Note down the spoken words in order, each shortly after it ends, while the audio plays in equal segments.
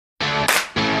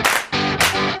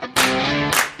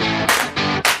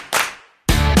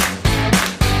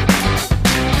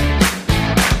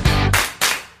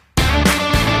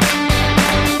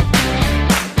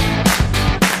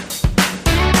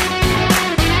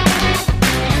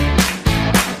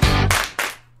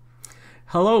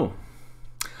Hello.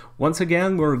 Once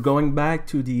again, we're going back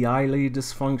to the highly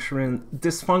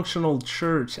dysfunctional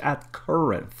church at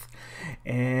Corinth.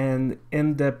 And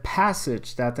in the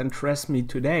passage that interests me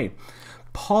today,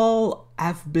 Paul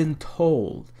have been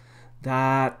told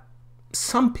that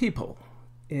some people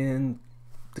in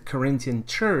the Corinthian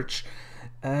church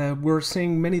were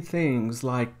saying many things,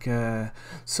 like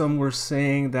some were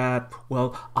saying that,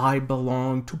 well, I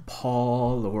belong to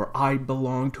Paul, or I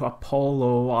belong to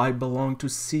Apollo, I belong to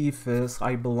Cephas,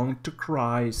 I belong to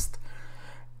Christ.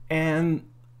 And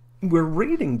we're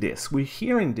reading this, we're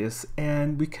hearing this,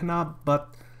 and we cannot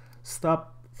but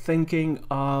stop thinking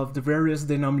of the various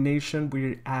denominations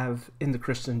we have in the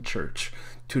Christian church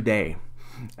today.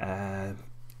 And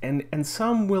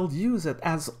some will use it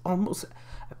as almost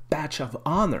a badge of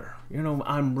honor. You know,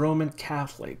 I'm Roman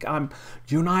Catholic, I'm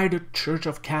United Church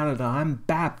of Canada, I'm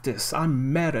Baptist,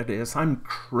 I'm Methodist, I'm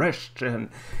Christian.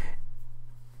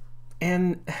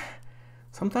 And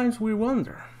sometimes we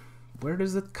wonder, where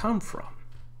does it come from?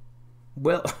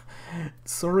 Well,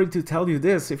 sorry to tell you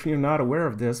this if you're not aware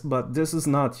of this, but this is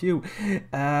not you.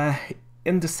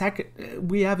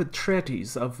 We have a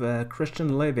treatise of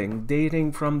Christian living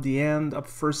dating from the end of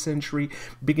 1st century,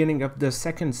 beginning of the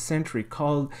 2nd century,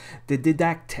 called the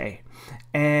Didacte,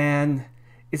 and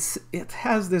it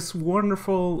has this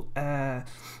wonderful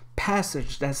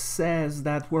passage that says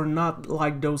that we're not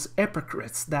like those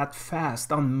hypocrites that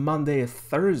fast on Monday and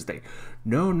Thursday.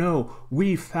 No,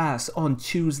 we fast on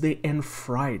Tuesday and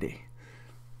Friday.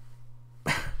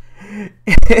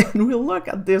 And we look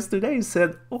at this today and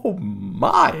said, oh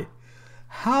my,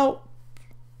 how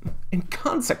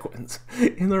inconsequent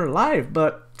in their life.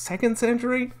 But 2nd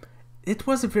century, it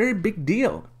was a very big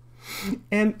deal.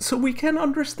 And so we can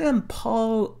understand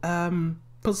Paul's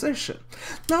position.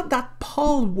 Not that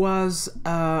Paul was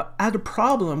had a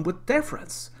problem with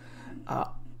difference.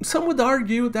 Some would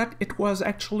argue that it was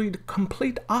actually the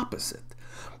complete opposite.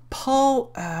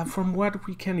 Paul, from what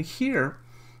we can hear,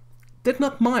 did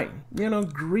not mind,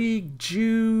 Greek,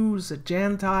 Jews,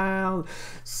 Gentile,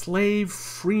 slave,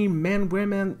 free men,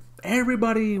 women,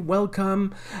 everybody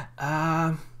welcome.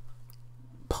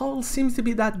 Paul seems to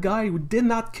be that guy who did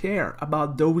not care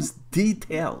about those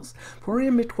details. For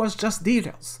him, it was just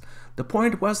details. The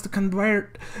point was to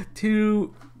convert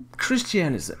to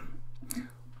Christianism.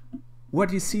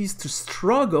 What he sees to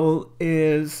struggle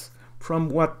is, from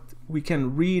what we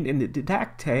can read in the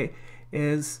Didacte,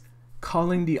 is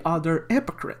calling the other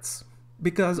hypocrites.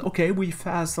 Because, okay, we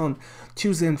fast on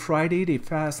Tuesday and Friday, they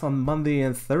fast on Monday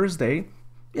and Thursday.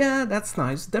 Yeah, that's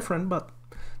nice, different, but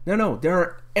no,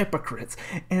 they're hypocrites.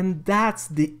 And that's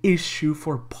the issue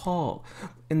for Paul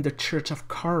in the church of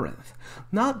Corinth.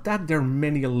 Not that there are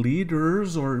many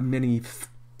leaders or many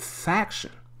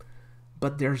factions,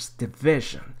 but there's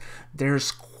division,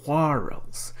 there's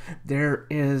quarrels, there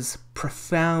is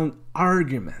profound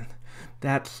argument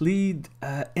that lead,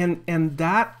 and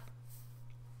that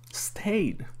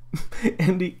stayed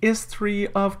in the history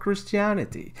of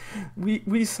Christianity.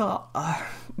 We saw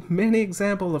many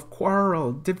examples of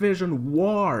quarrel, division,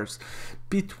 wars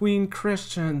between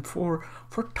Christians for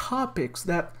topics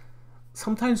that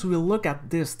sometimes we look at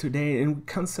this today and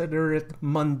consider it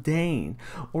mundane.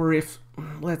 Or if,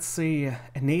 let's say,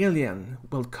 an alien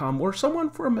will come, or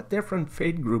someone from a different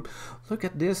faith group, look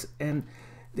at this and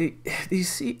they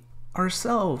see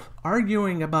ourselves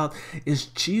arguing about, is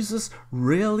Jesus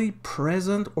really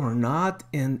present or not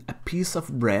in a piece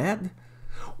of bread?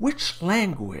 Which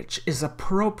language is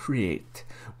appropriate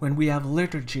when we have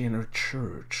liturgy in our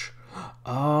church?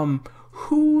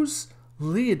 Whose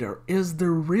leader is the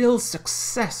real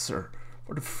successor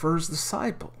for the first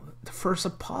disciple, the first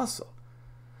apostle?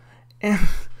 And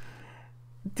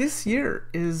this year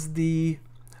is the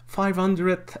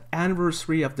 500th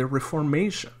anniversary of the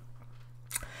Reformation.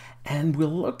 And we'll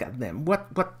look at them.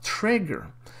 What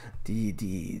triggered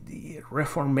the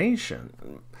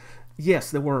Reformation? Yes,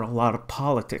 there were a lot of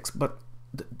politics, but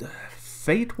the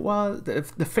faith was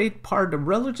the faith part, the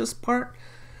religious part.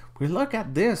 We look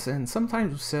at this, and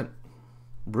sometimes we said,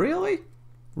 "Really?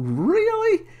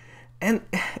 And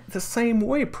the same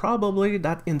way, probably,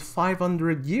 that in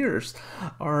 500 years,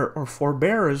 our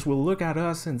forebears will look at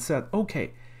us and said,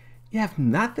 "Okay, you have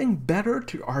nothing better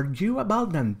to argue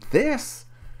about than this."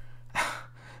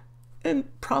 And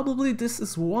probably this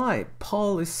is why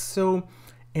Paul is so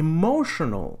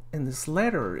emotional in this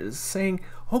letter, is saying,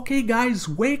 okay guys,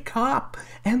 wake up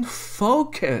and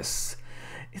focus.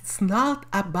 It's not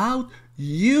about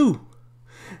you.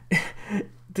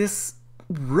 This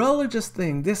religious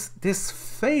thing, this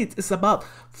faith is about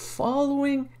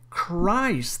following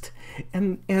Christ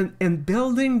and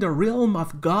building the realm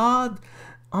of God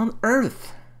on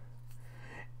earth.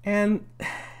 And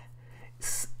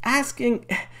asking,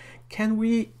 can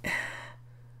we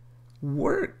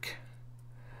work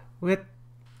with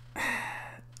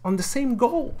on the same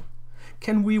goal?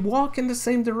 Can we walk in the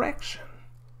same direction?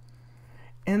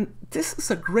 And this is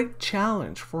a great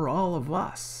challenge for all of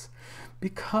us,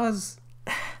 because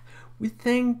we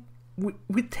tend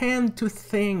to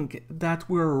think that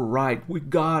we're right, we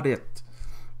got it.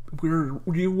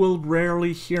 You will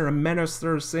rarely hear a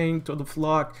minister saying to the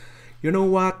flock, you know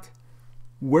what,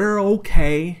 we're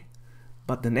okay,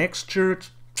 but the next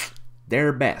church,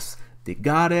 they're best. They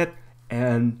got it,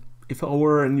 and if I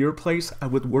were in your place, I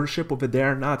would worship over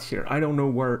there, not here. I don't know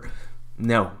where.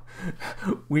 No.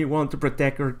 We want to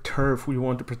protect our turf. We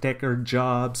want to protect our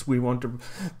jobs. We want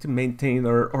to maintain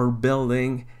our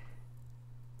building.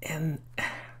 And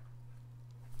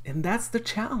that's the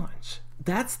challenge.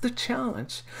 That's the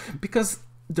challenge. Because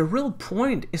the real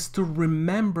point is to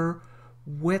remember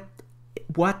what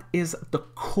is the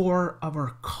core of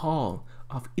our call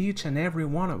of each and every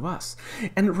one of us.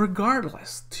 And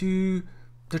regardless to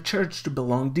the church to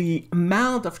belong, the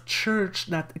amount of church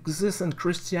that exists in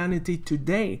Christianity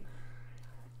today,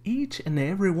 each and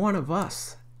every one of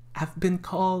us have been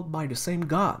called by the same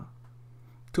God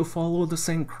to follow the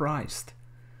same Christ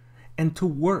and to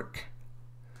work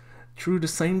through the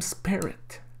same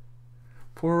Spirit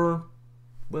for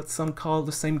what some call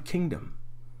the same kingdom.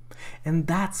 And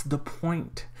that's the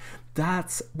point.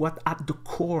 That's what at the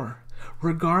core,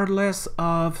 regardless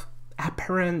of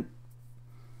apparent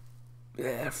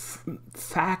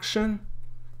faction,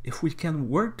 if we can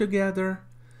work together,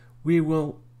 we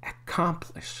will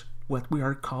accomplish what we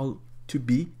are called to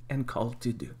be and called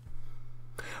to do.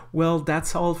 Well,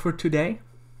 that's all for today.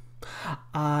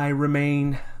 I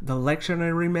remain the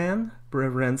lectionary man,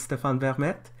 Reverend Stéphane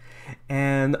Vermette,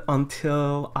 and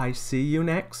until I see you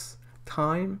next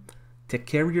time, take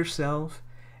care of yourself,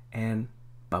 and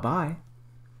bye-bye.